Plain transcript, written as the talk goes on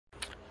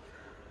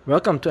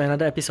Welcome to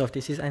another episode of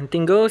This is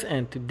Anything Goes,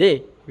 and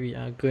today we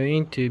are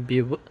going to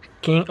be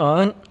working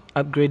on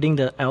upgrading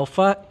the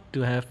Alphard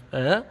to have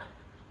a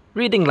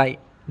reading light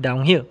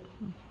down here,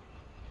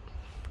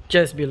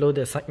 just below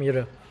the side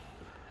mirror.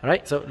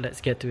 Alright, so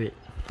let's get to it.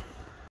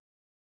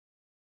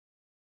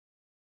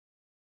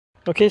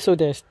 Okay, so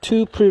there's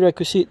two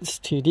prerequisites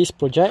to this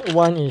project.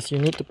 One is you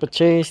need to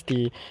purchase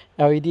the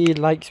LED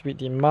lights with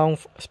the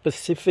mount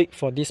specific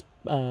for this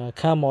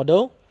car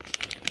model.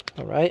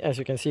 Alright, as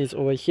you can see, it's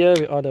over here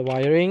with all the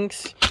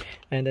wirings.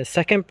 And the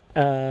second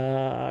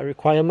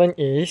requirement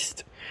is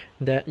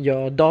that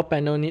your door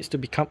panel needs to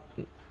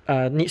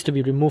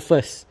be removed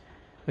first.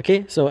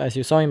 Okay, so as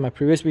you saw in my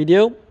previous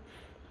video,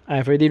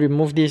 I've already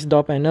removed this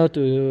door panel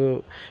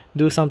to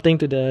do something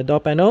to the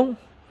door panel.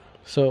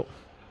 So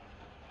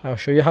I'll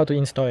show you how to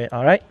install it.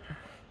 Alright.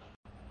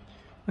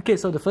 Okay,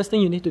 so the first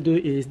thing you need to do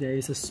is there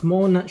is a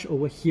small notch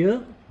over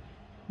here.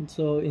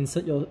 So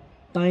insert your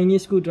tiny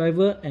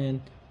screwdriver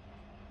and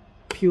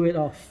peel it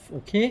off.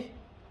 Okay,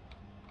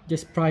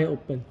 just pry it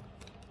open,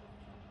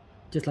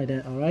 just like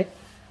that. Alright.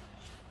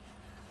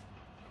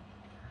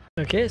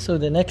 Okay, so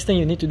the next thing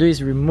you need to do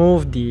is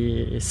remove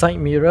the side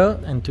mirror,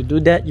 and to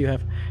do that you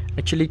have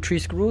actually three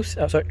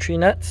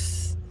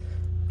nuts.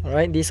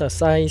 Alright, these are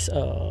size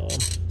 10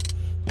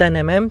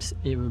 mm.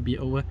 It will be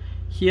over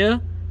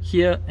here,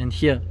 here, and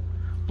here.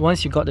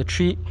 Once you got the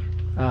three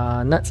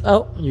nuts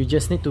out, you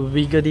just need to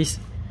wiggle this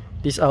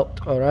out.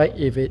 Alright,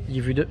 if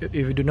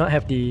you do not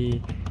have the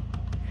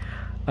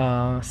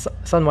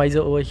sun visor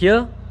over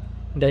here,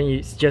 then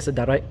it's just a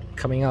direct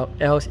coming out,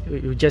 else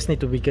you just need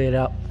to wiggle it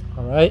out.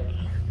 Alright,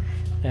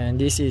 and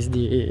this is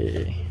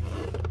the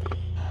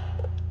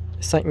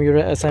side mirror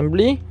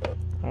assembly.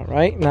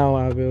 Alright, now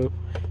I will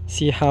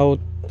see how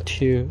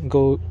to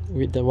go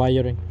with the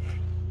wiring.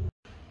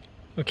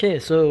 Okay,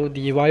 so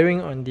the wiring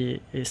on the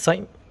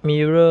side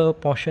mirror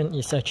portion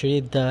is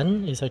actually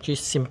done. It's actually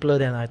simpler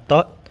than I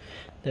thought.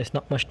 There's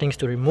not much things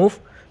to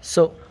remove.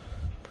 So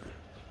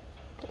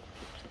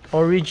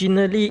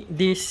originally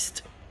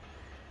this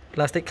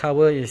plastic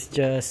cover is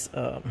just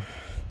like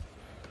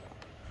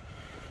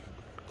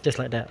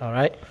that.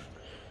 Alright,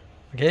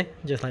 okay,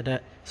 just like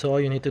that. So all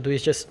you need to do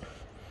is just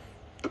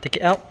take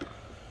it out.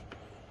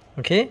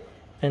 Okay,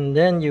 and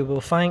then you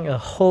will find a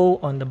hole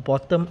on the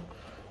bottom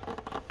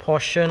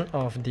portion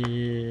of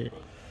the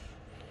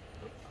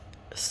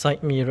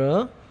side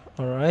mirror.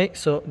 Alright,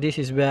 so this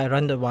is where I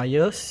run the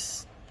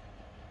wires.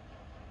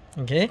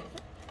 Okay,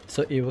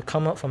 so it will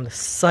come out from the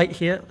side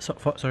here,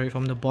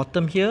 from the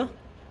bottom here.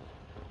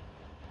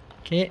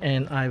 Okay,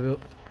 and I will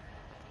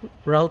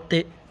route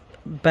it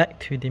back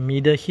to the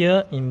middle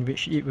here, in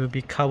which it will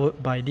be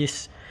covered by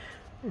this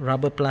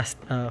rubbery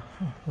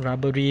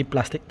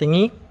plastic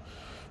thingy.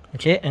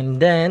 Okay, and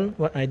then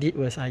what I did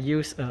was I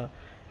used a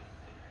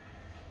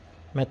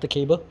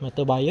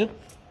metal wire.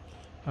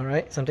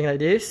 Alright, something like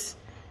this.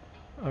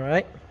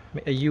 Alright,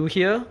 make a U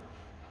here,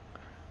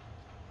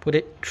 put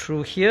it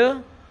through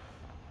here.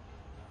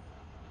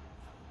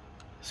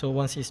 So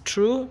once it's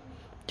through,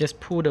 just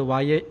pull the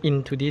wire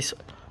into this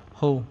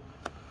hole.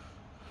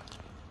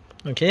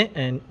 Okay,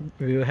 and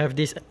we will have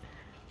this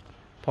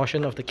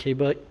portion of the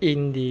cable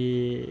in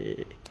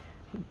the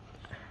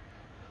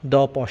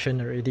door portion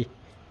already.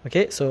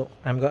 Okay, so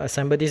I'm going to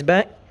assemble this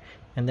back,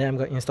 and then I'm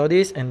going to install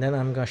this, and then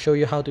I'm going to show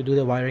you how to do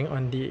the wiring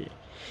on the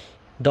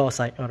door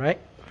side. Alright.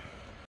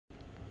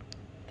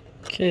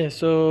 Okay,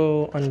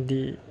 so on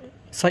the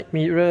side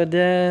mirror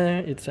there,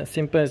 it's as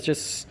simple as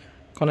just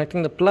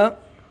connecting the plug,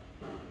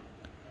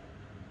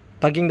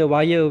 plugging the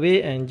wire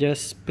away, and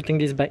just putting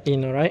this back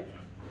in. Alright,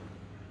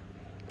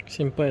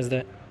 simple as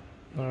that.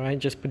 Alright,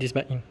 just put this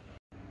back in.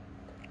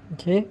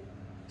 Okay,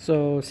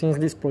 so since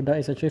this product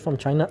is actually from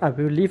China, I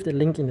will leave the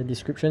link in the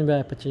description where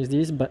I purchased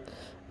this, but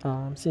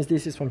since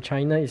this is from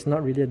China, it's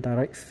not really a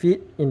direct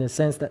fit, in the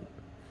sense that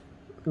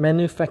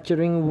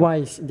manufacturing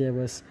wise there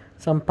was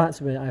some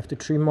parts where I have to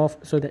trim off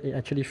so that it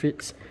actually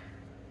fits.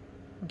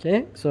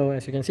 Okay, so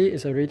as you can see,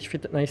 it's already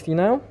fitted nicely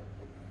now.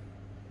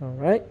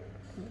 Alright,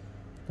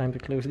 time to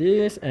close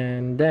this,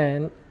 and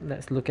then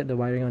let's look at the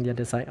wiring on the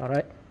other side.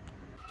 Alright.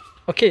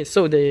 Okay,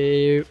 so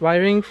the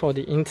wiring for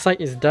the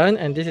inside is done,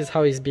 and this is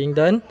how it's being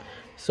done.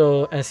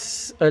 So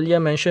as earlier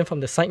mentioned,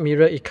 from the side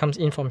mirror it comes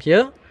in from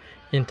here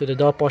into the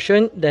door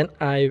portion. Then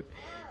I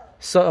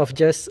sort of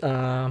just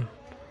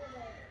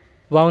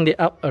wound it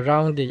up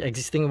around the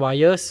existing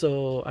wires,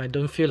 so I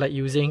don't feel like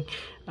using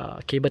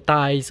cable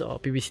ties or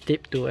PVC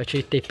tape to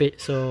actually tape it.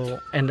 So,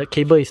 and the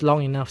cable is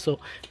long enough, so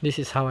this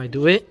is how I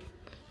do it.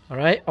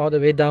 Alright, all the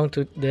way down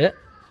to the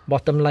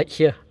bottom light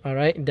here.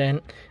 Alright,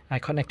 then I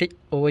connect it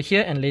over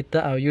here, and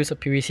later I'll use a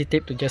PVC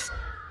tape to just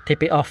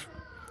tape it off.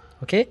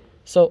 Okay,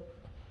 so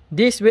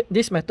this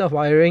method of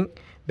wiring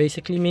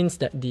basically means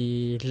that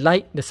the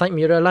side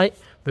mirror light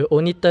will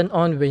only turn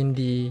on when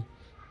the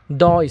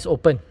door is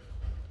open.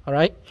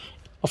 Alright,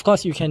 of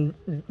course you can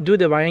do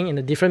the wiring in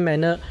a different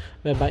manner,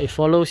 whereby it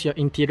follows your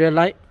interior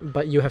light,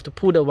 but you have to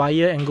pull the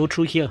wire and go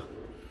through here,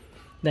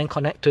 then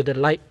connect to the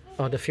light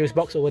or the fuse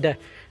box over there.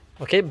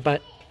 Okay,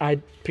 but I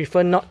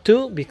prefer not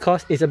to,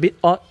 because it's a bit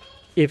odd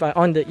if I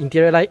on the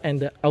interior light and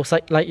the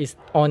outside light is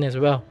on as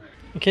well.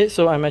 Okay,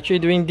 so I'm actually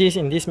doing this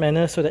in this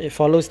manner so that it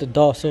follows the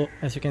door. So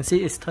as you can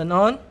see, it's turned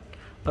on,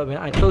 but when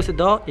I close the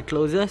door, it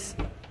closes.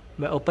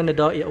 When I open the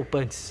door, it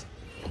opens.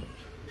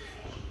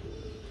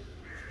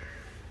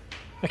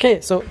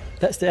 Okay, so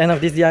that's the end of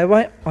this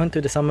DIY. On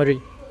to the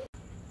summary.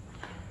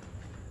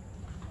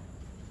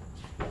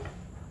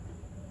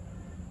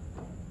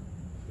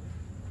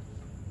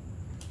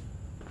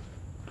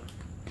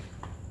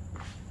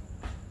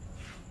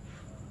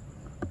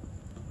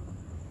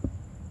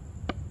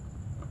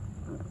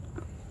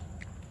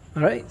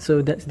 Alright,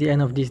 so that's the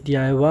end of this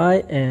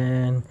DIY,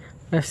 and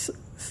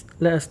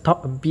let us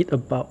talk a bit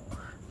about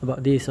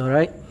this.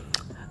 Alright,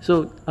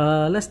 so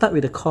let's start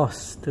with the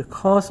cost. The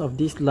cost of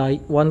this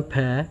light, one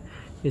pair,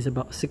 is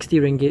about 60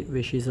 ringgit,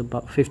 which is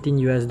about 15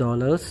 US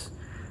dollars.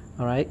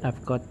 Alright,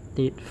 I've got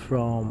it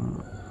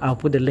from, I'll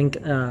put the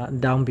link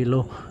down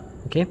below.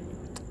 Okay,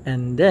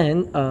 and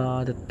then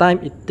the time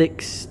it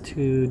takes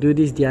to do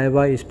this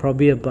DIY is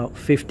probably about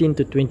 15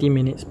 to 20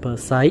 minutes per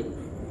side.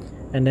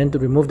 And then to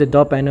remove the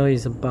door panel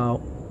is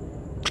about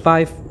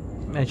 10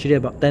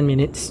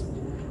 minutes.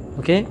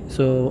 Okay,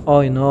 so all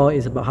in all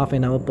is about half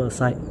an hour per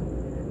side.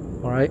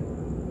 Alright,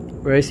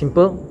 very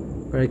simple,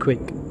 very quick.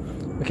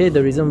 Okay,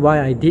 the reason why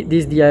I did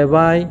this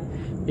DIY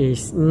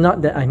is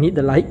not that I need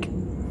the light.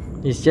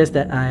 It's just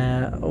that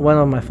one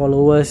of my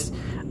followers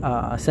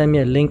sent me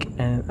a link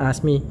and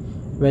asked me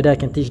whether I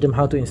can teach them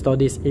how to install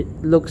this. It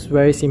looks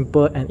very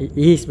simple, and it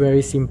is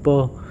very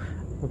simple.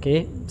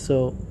 Okay,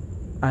 so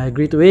I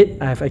agree to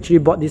it. I've actually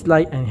bought this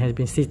light and it has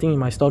been sitting in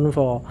my storeroom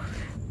for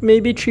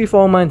maybe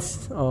 3-4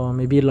 months, or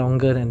maybe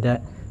longer than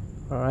that.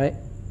 Alright,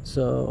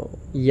 so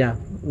yeah,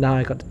 now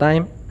I got the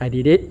time, I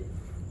did it,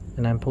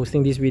 and I'm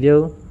posting this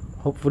video.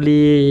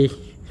 Hopefully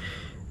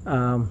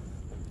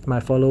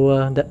my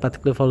follower, that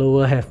particular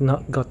follower, have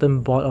not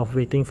gotten bored of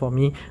waiting for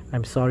me.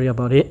 I'm sorry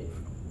about it.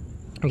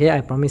 Okay,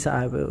 I promise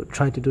I will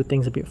try to do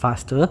things a bit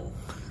faster.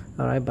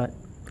 Alright, but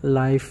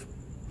life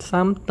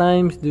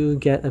sometimes do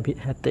get a bit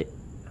hectic.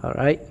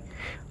 Alright,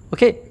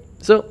 okay,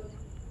 so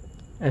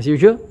as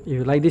usual, if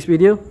you like this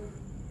video,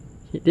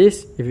 hit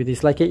this. If you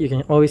dislike it, you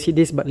can always hit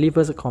this, but leave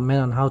us a comment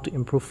on how to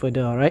improve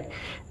further. Alright,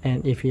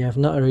 and if you have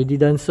not already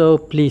done so,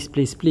 please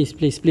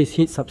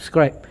hit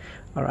subscribe.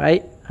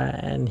 Alright,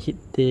 and hit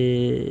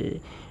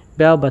the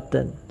bell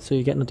button so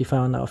you get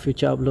notified on our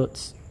future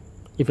uploads.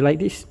 If you like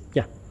this,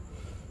 yeah.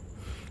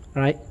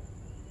 Alright,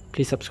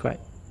 please subscribe.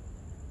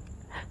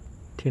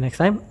 Till next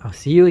time, I'll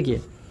see you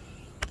again.